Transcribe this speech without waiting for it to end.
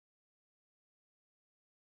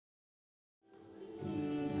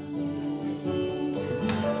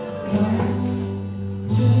I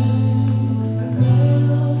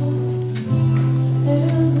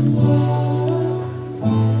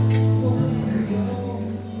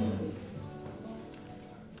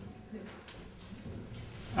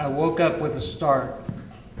woke up with a start.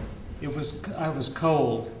 I was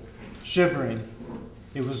cold, shivering.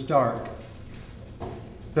 It was dark.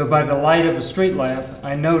 Though by the light of a street lamp,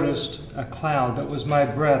 I noticed a cloud that was my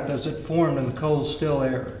breath as it formed in the cold, still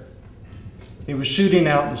air. It was shooting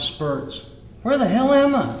out in spurts. Where the hell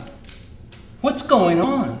am I? What's going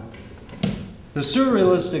on? The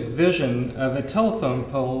surrealistic vision of a telephone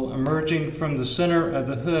pole emerging from the center of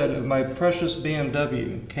the hood of my precious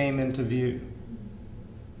BMW came into view.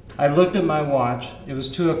 I looked at my watch. It was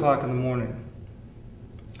 2 o'clock in the morning.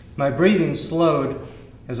 My breathing slowed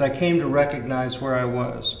as I came to recognize where I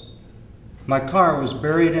was. My car was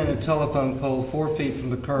buried in a telephone pole 4 feet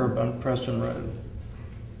from the curb on Preston Road.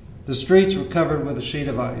 The streets were covered with a sheet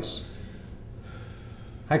of ice.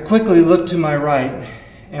 I quickly looked to my right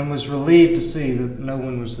and was relieved to see that no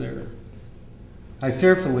one was there. I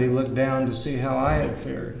fearfully looked down to see how I had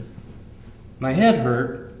fared. My head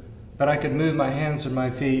hurt, but I could move my hands and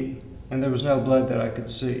my feet, and there was no blood that I could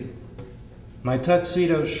see. My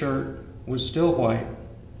tuxedo shirt was still white,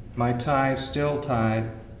 my tie still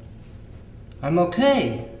tied. I'm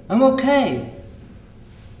okay. I'm okay.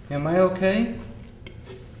 Am I okay?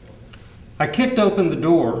 I kicked open the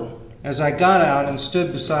door. As I got out and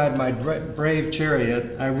stood beside my brave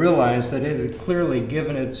chariot, I realized that it had clearly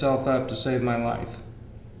given itself up to save my life.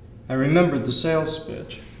 I remembered the sales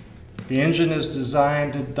pitch. The engine is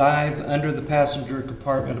designed to dive under the passenger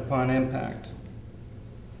compartment upon impact.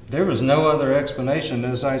 There was no other explanation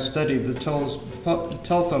as I studied the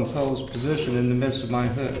telephone pole's position in the midst of my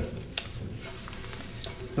hood.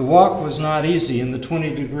 The walk was not easy in the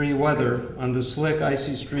 20-degree weather on the slick,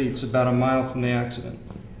 icy streets about a mile from the accident.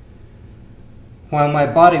 While my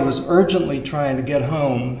body was urgently trying to get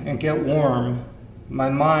home and get warm, my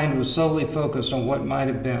mind was solely focused on what might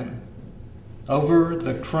have been. Over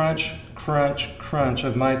the crunch, crunch, crunch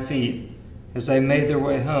of my feet, as they made their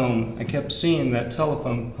way home, I kept seeing that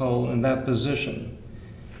telephone pole in that position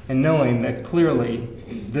and knowing that clearly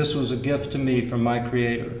this was a gift to me from my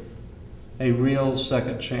Creator, a real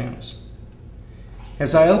second chance.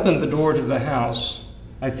 As I opened the door to the house,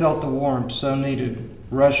 I felt the warmth so needed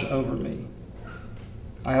rush over me.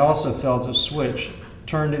 I also felt a switch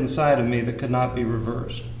turned inside of me that could not be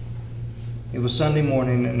reversed. It was Sunday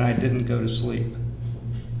morning and I didn't go to sleep.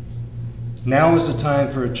 Now was the time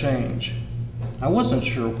for a change. I wasn't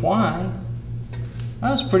sure why. I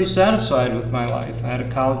was pretty satisfied with my life. I had a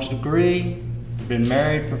college degree, been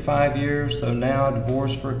married for 5 years, though now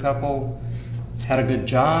divorced for a couple, had a good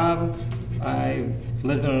job, I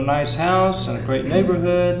lived in a nice house in a great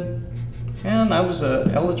neighborhood, and I was an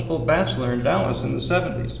eligible bachelor in Dallas in the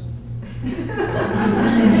 70s.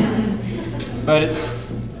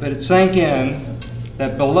 But it sank in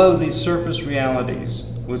that below these surface realities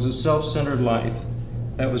was a self-centered life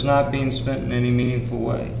that was not being spent in any meaningful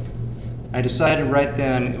way. I decided right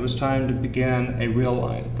then it was time to begin a real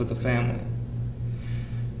life with a family.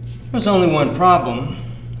 There was only one problem,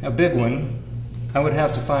 a big one. I would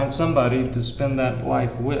have to find somebody to spend that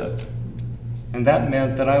life with. And that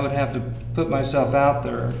meant that I would have to put myself out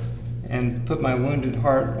there and put my wounded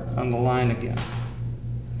heart on the line again.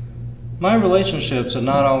 My relationships had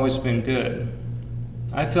not always been good.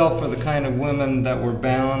 I fell for the kind of women that were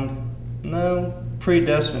bound, no,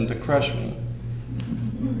 predestined to crush me.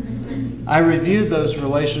 I reviewed those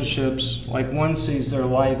relationships like one sees their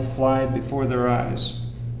life fly before their eyes.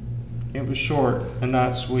 It was short and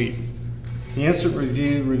not sweet. The instant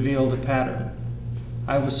review revealed a pattern.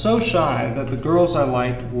 I was so shy that the girls I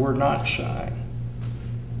liked were not shy.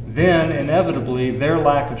 Then, inevitably, their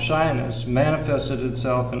lack of shyness manifested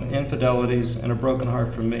itself in infidelities and a broken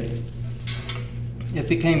heart for me. It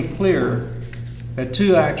became clear that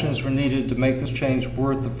 2 actions were needed to make this change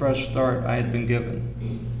worth the fresh start I had been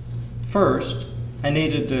given. First, I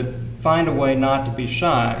needed to find a way not to be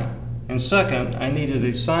shy, and second, I needed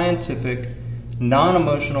a scientific,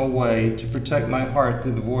 non-emotional way to protect my heart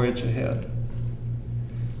through the voyage ahead.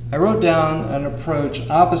 I wrote down an approach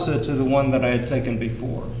opposite to the one that I had taken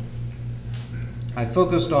before. I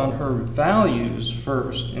focused on her values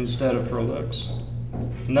first instead of her looks.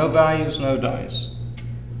 No values, no dice.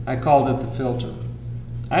 I called it the filter.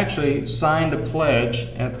 I actually signed a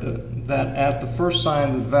pledge that at the first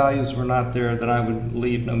sign that the values were not there, that I would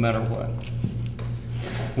leave no matter what.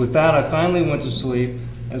 With that, I finally went to sleep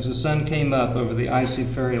as the sun came up over the icy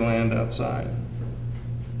fairyland outside.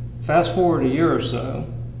 Fast forward a year or so,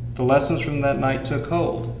 the lessons from that night took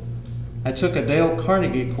hold. I took a Dale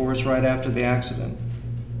Carnegie course right after the accident.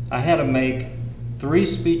 I had to make 3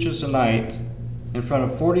 speeches a night in front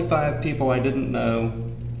of 45 people I didn't know,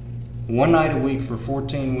 1 night a week for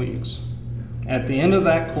 14 weeks. At the end of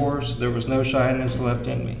that course, there was no shyness left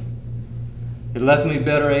in me. It left me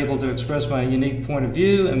better able to express my unique point of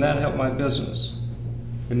view, and that helped my business.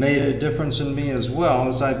 It made a difference in me as well,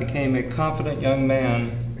 as I became a confident young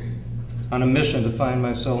man on a mission to find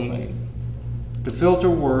my soulmate. The filter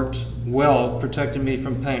worked well, protecting me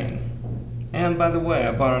from pain. And by the way,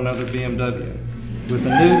 I bought another BMW with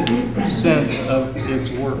a new sense of its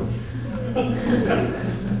worth.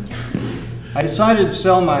 I decided to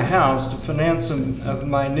sell my house to finance some of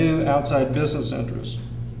my new outside business interests.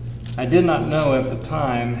 I did not know at the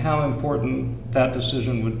time how important that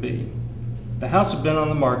decision would be. The house had been on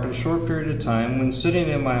the market a short period of time when, sitting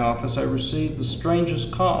in my office, I received the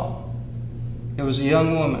strangest call. It was a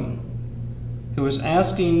young woman who was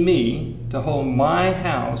asking me to hold my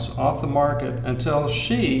house off the market until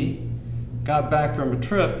she got back from a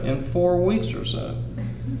trip in 4 weeks or so.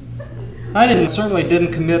 I certainly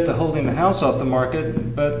didn't commit to holding the house off the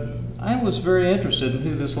market, but I was very interested in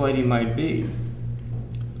who this lady might be.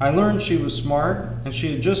 I learned she was smart, and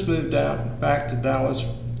she had just moved back to Dallas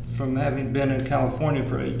from having been in California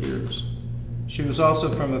for 8 years. She was also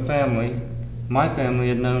from a family my family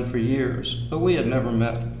had known for years, but we had never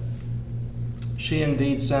met. She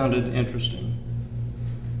indeed sounded interesting.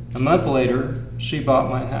 A month later, she bought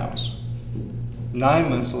my house. 9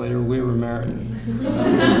 months later, we were married.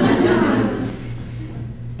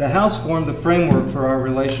 The house formed the framework for our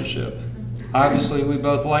relationship. Obviously, we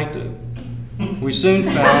both liked it. We soon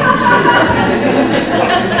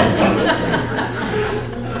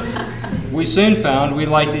found we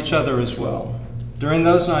liked each other as well. During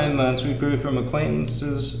those 9 months, we grew from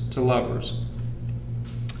acquaintances to lovers.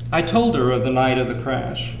 I told her of the night of the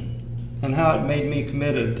crash and how it made me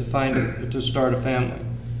committed to start a family.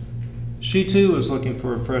 She too was looking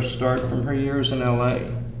for a fresh start from her years in LA.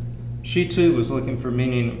 She too was looking for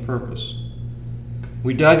meaning and purpose.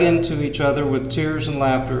 We dug into each other with tears and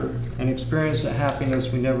laughter and experienced a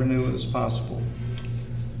happiness we never knew was possible.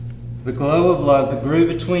 The glow of love that grew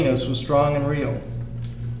between us was strong and real.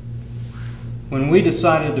 When we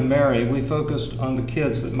decided to marry, we focused on the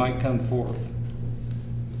kids that might come forth.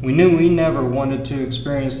 We knew we never wanted to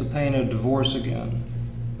experience the pain of divorce again,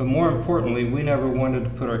 but more importantly, we never wanted to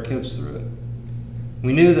put our kids through it.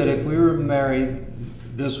 We knew that if we were married,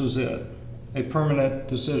 this was it, a permanent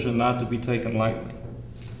decision not to be taken lightly.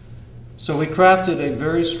 So we crafted a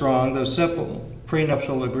very strong, though simple,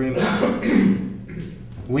 prenuptial agreement.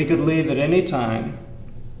 We could leave at any time,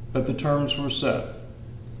 but the terms were set.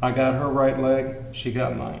 I got her right leg, she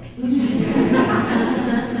got mine.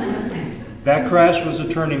 That crash was a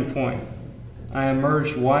turning point. I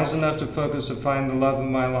emerged wise enough to focus and find the love of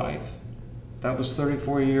my life. That was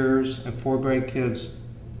 34 years and 4 great kids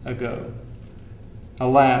ago.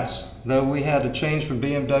 Alas, though we had to change from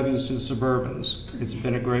BMWs to Suburbans, it's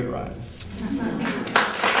been a great ride.